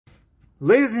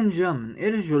Ladies and gentlemen,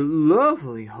 it is your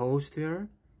lovely host here.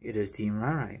 It is Team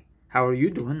Rai. How are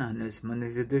you doing on this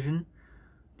Monday's edition?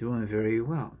 Doing very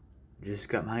well. Just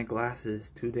got my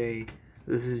glasses today.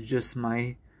 This is just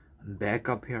my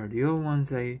backup pair. The other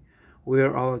ones I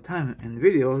wear all the time in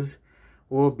videos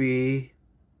will be...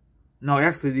 No,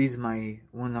 actually these are my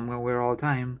ones I'm going to wear all the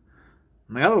time.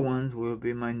 My other ones will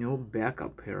be my new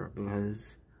backup pair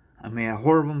because I made a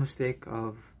horrible mistake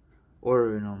of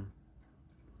ordering them.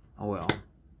 Oh well,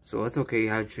 so it's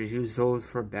okay. I just use those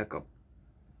for backup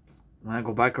when I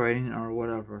go bike riding or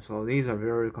whatever. So these are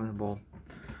very comfortable.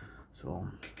 So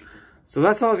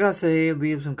that's all I gotta say.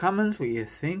 Leave some comments what you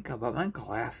think about my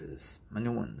glasses, my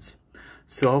new ones.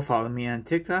 So follow me on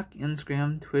TikTok,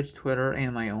 Instagram, Twitch, Twitter,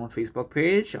 and my own Facebook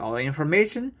page. All the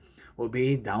information will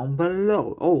be down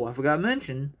below. Oh, I forgot to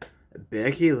mention,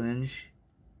 Becky Lynch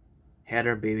had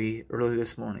her baby early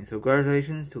this morning. So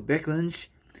congratulations to Becky Lynch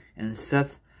and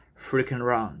Seth freaking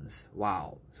Rollins.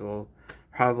 Wow. So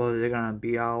probably they're gonna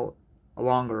be out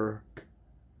longer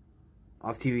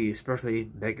off TV, especially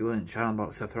Becky Lynch. I don't know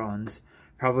about Seth Rollins.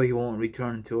 Probably he won't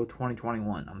return until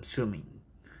 2021, I'm assuming.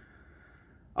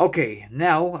 Okay,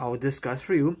 now I will discuss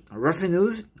for you wrestling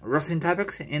news, wrestling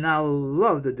topics, and I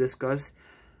love to discuss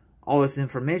all this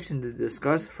information to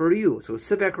discuss for you. So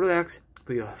sit back, relax,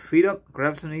 put your feet up,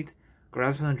 grab some meat,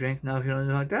 grab some drink. Now if you don't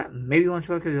do like that, maybe you want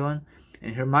to like a villain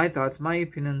and hear my thoughts, my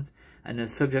opinions on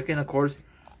this subject. And of course,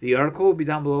 the article will be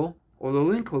down below, or the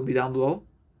link will be down below.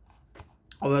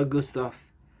 All that good stuff.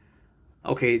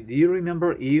 Okay, do you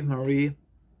remember Eva Marie?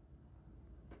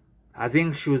 I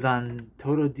think she was on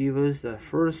Total Divas the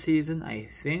first season, I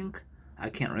think.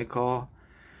 I can't recall.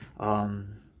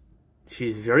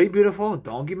 She's very beautiful,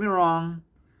 don't get me wrong.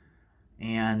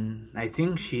 And I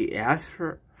think she asked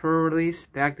for a release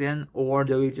back then, or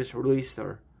they just released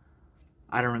her.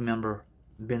 I don't remember.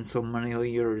 Been so many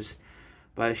years.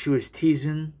 But she was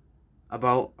teasing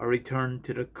about a return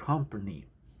to the company.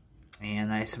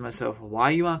 And I said to myself,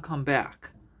 why you want to come back?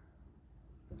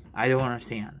 I don't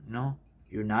understand, you know?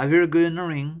 You're not very good in the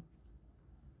ring.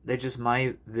 That's just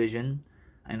my vision.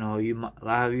 I know a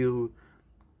lot of you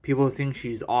people think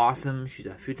she's awesome. She's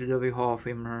a future WWE Hall of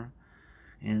Famer.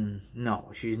 And no,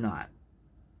 she's not.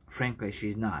 Frankly,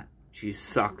 she's not. She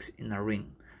sucks in the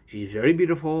ring. She's very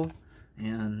beautiful.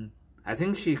 And I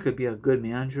think she could be a good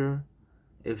manager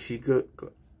if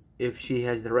she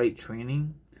has the right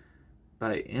training.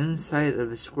 But inside of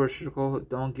the square circle,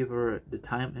 don't give her the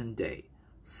time and day.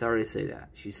 Sorry to say that.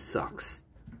 She sucks.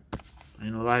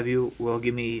 And a lot of you will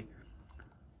give me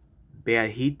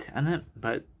bad heat on it,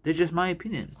 but that's just my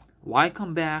opinion. Why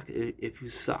come back if you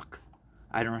suck?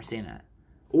 I don't understand that.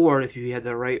 Or if you had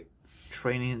the right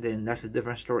training, then that's a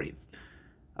different story.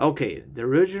 Okay, the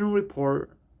original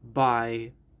report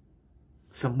by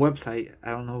some website,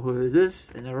 I don't know who it is,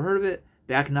 I never heard of it,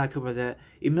 back in October that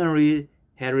Eva Marie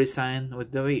had resigned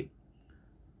with WWE.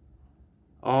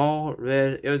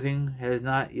 Everything has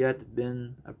not yet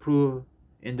been approved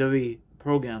in WWE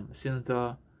program since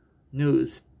the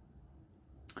news.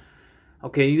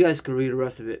 Okay, you guys can read the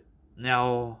rest of it.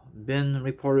 Now, been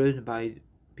reported by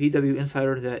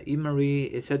PWInsider that Eva Marie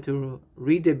is set to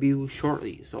re-debut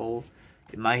shortly. So,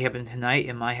 it might happen tonight,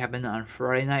 it might happen on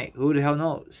Friday night. Who the hell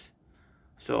knows?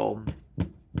 So,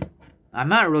 I'm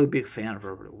not a really big fan of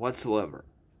her whatsoever.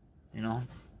 You know?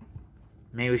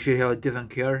 Maybe she have a different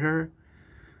character.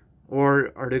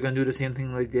 Or are they going to do the same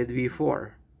thing like they did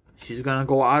before? She's going to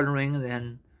go out of the ring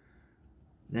and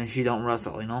then she don't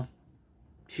wrestle, you know?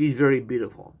 She's very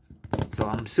beautiful. So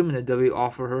I'm assuming that WWE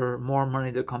offer her more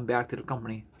money to come back to the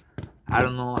company. I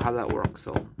don't know how that works,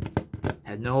 so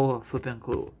had no flipping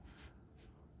clue.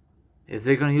 If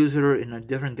they're going to use her in a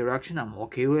different direction, I'm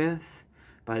okay with.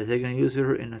 But if they're going to use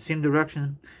her in the same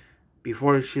direction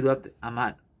before she left, I'm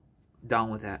not down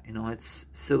with that. You know, it's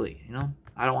silly, you know?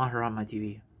 I don't want her on my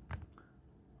TV.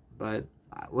 But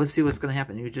we'll see what's going to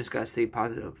happen. You just got to stay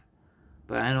positive.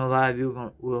 But I know a lot of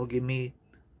you will give me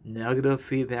negative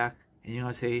feedback. And you're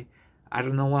going to say, I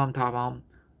don't know what I'm talking about.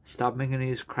 Stop making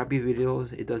these crappy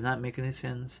videos. It does not make any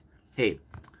sense. Hey,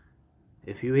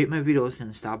 if you hate my videos,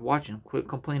 then stop watching. Quit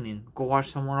complaining. Go watch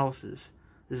someone else's.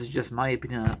 This is just my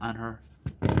opinion on her.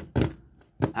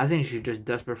 I think she's just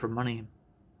desperate for money.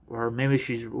 Or maybe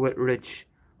she's rich.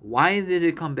 Why did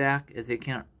they come back if they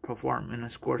can't perform in a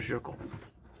square circle?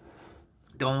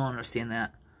 Don't understand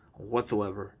that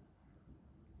whatsoever.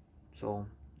 So,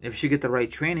 if she get the right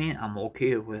training, I'm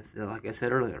okay with it, like I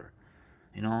said earlier.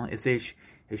 You know,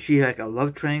 if she like a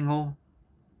love triangle,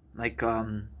 like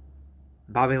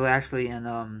Bobby Lashley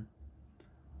and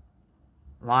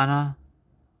Lana,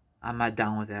 I'm not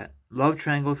down with that. Love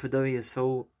triangle for WWE is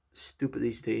so stupid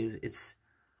these days.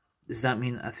 Does not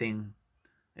mean a thing.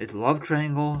 It's love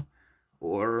triangle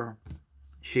or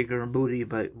shaker and booty,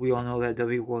 but we all know that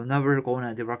WWE will never go in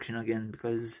that direction again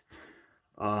because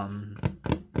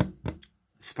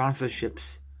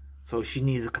sponsorships. So she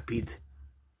needs to compete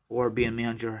or be a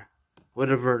manager,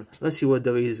 whatever. Let's see what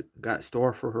WWE's got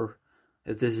store for her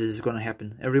if this is going to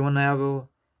happen. Everyone out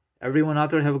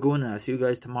there have a good one. I'll see you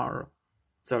guys tomorrow.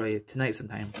 Sorry, tonight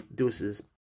sometime. Deuces.